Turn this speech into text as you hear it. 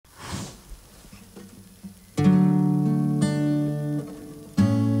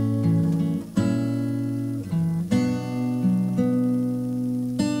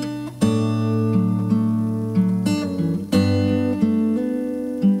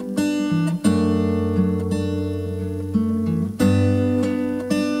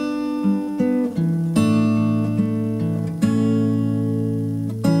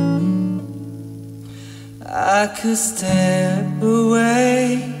could step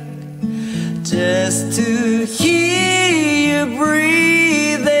away just to hear you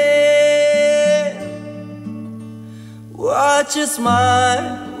breathing. Watch your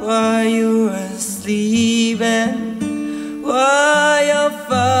smile while you're asleep and while you're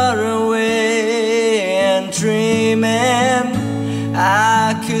far away and dreaming.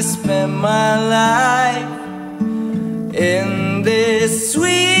 I could spend my life in this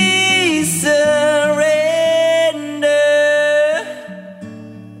sweet surrender.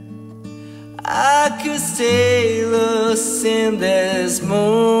 I could stay lost in this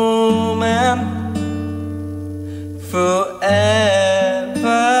moment forever.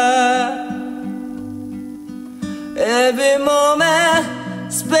 Every moment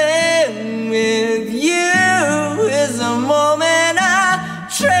spent with you is a moment I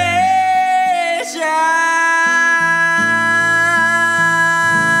treasure.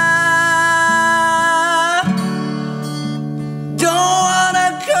 Don't wanna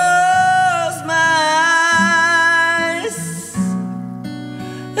close my eyes,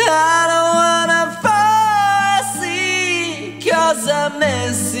 I don't wanna fall asleep, 'cause I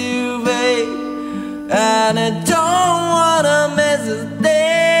miss you, babe, and I don't wanna miss a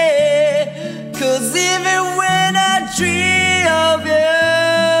day. 'Cause even when I dream of you,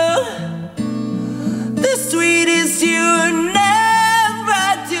 the sweetest you never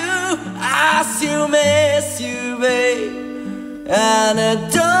do, I still miss you, babe, and I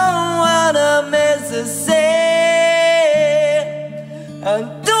don't wanna miss a day. I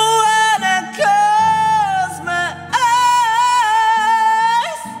don't wanna close my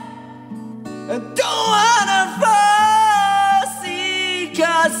eyes, I don't wanna fall asleep,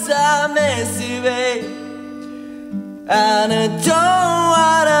 'cause I miss you, babe, and I don't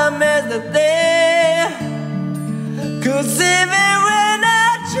wanna miss the day.